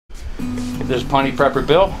This is Pony Prepper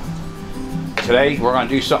Bill. Today we're going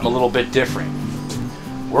to do something a little bit different.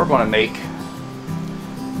 We're going to make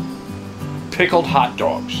pickled hot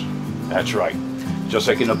dogs. That's right. Just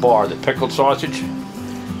like in the bar, the pickled sausage.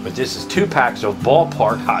 But this is 2 packs of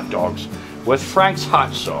ballpark hot dogs with Frank's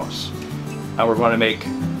hot sauce. And we're going to make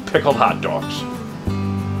pickled hot dogs.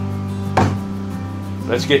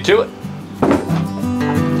 Let's get to it.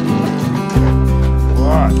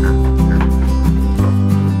 What?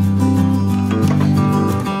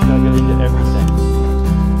 Gotta get into everything.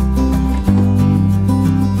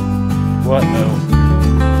 What? No.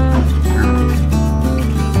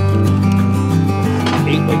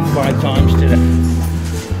 Ate like 5 times today.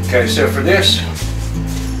 Okay, so for this,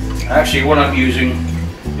 actually what I'm using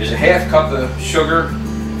is a ½ cup of sugar,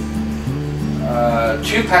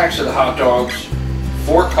 2 packs of the hot dogs,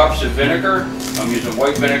 4 cups of vinegar. I'm using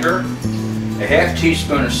white vinegar, a ½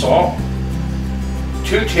 teaspoon of salt,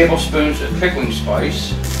 2 tablespoons of pickling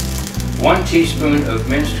spice, 1 teaspoon of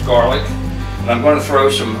minced garlic, and I'm going to throw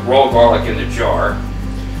some raw garlic in the jar.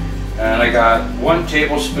 And I got 1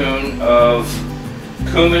 tablespoon of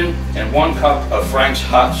cumin and 1 cup of Frank's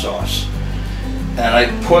hot sauce. And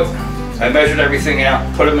I measured everything out,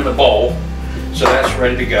 put them in a bowl, so that's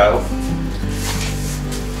ready to go.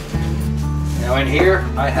 Now in here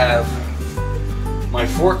I have my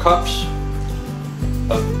 4 cups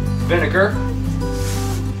of vinegar.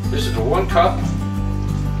 This is the 1 cup.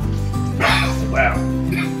 Wow.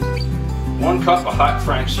 1 cup of hot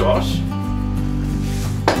Frank's sauce.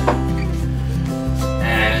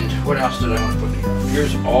 And what else did I want to put here?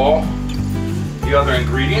 Here's all the other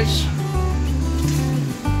ingredients.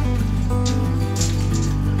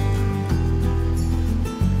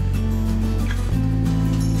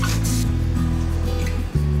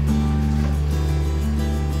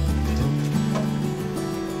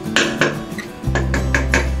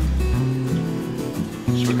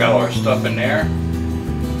 So we got all our stuff in there.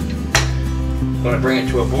 I'm going to bring it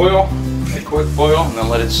to a boil, a quick boil, and then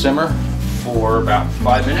let it simmer for about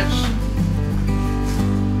 5 minutes.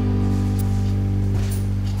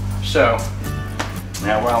 So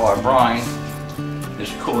now while our brine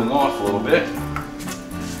is cooling off a little bit,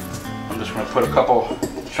 I'm just going to put a couple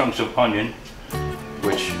chunks of onion,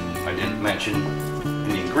 which I didn't mention in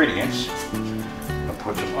the ingredients. I'll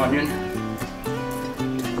put some onion,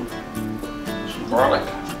 some garlic,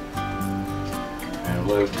 and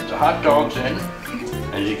load the hot dogs in.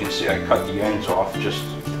 As you can see, I cut the ends off just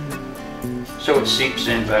so it seeps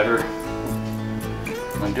in better.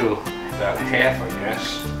 I'm going to do about half, I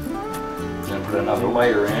guess. Then put another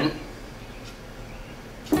layer in.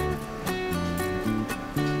 Put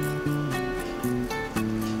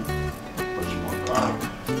some more garlic.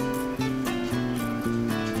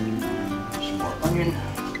 Some more onion.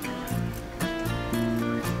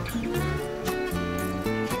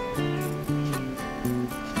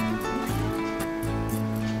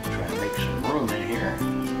 Try and make some room in here.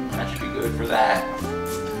 That should be good for that.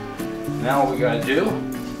 Now what we got to do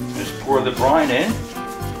is pour the brine in.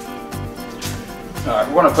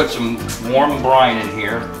 We're going to put some warm brine in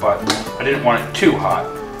here, but I didn't want it too hot.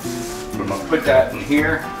 So I'm going to put that in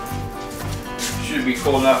here. Should be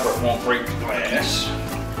cool enough where it won't break the glass.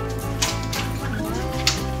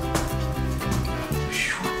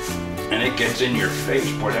 And it gets in your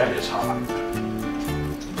face. Boy, that is hot.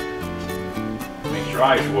 Makes your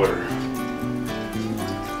eyes water.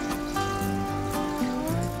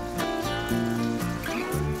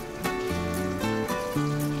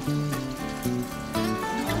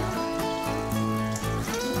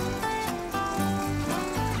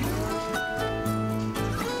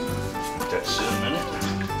 That sit a minute.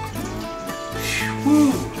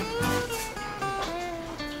 Woo.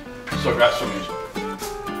 Still got some of these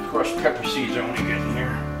crushed pepper seeds I want to get in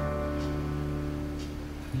here.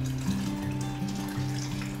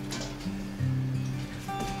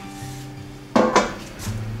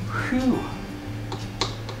 Whew.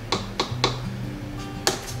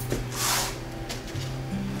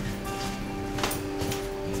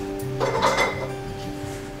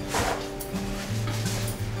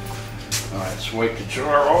 Let's wipe the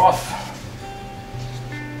jar off.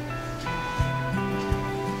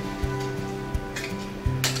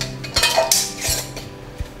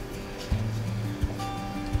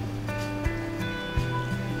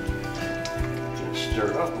 Just stir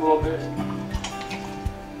it up a little bit.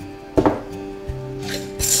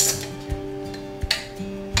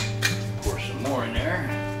 Pour some more in there.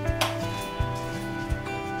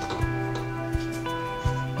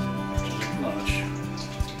 Just much.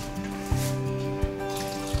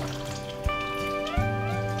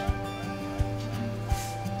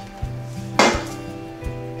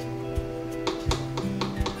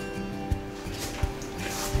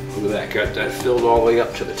 Look at that, got that filled all the way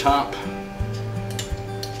up to the top.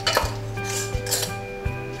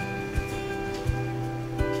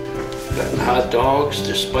 Got the hot dogs,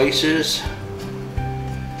 the spices,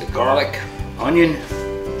 the garlic, onion.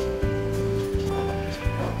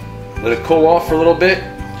 Let it cool off for a little bit,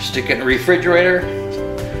 stick it in the refrigerator.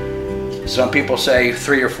 Some people say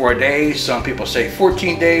 3 or 4 days, some people say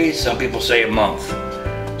 14 days, some people say a month.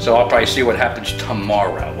 So I'll probably see what happens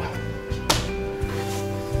tomorrow.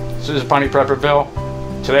 So this is Bunny Prepperville.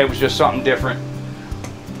 Today was just something different.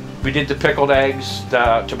 We did the pickled eggs,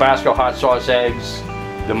 the Tabasco hot sauce eggs,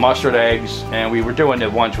 the mustard eggs, and we were doing the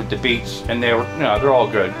ones with the beets, and they were, you know, they're all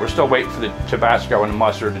good. We're still waiting for the Tabasco and the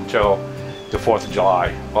mustard until the 4th of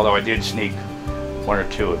July, although I did sneak 1 or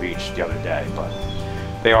 2 of each the other day, but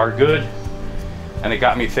they are good. And it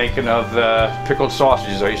got me thinking of the pickled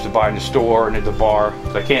sausages I used to buy in the store and at the bar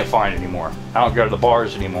that I can't find anymore. I don't go to the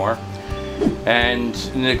bars anymore. And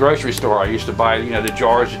in the grocery store I used to buy, you know, the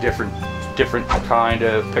jars of different kind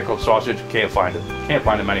of pickled sausage. Can't find it. Can't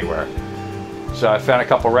find them anywhere. So I found a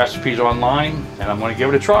couple recipes online and I'm going to give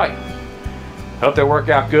it a try. Hope they work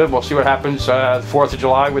out good. We'll see what happens the 4th of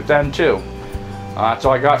July with them too. That's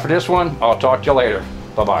all I got for this one. I'll talk to you later.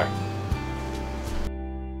 Bye-bye.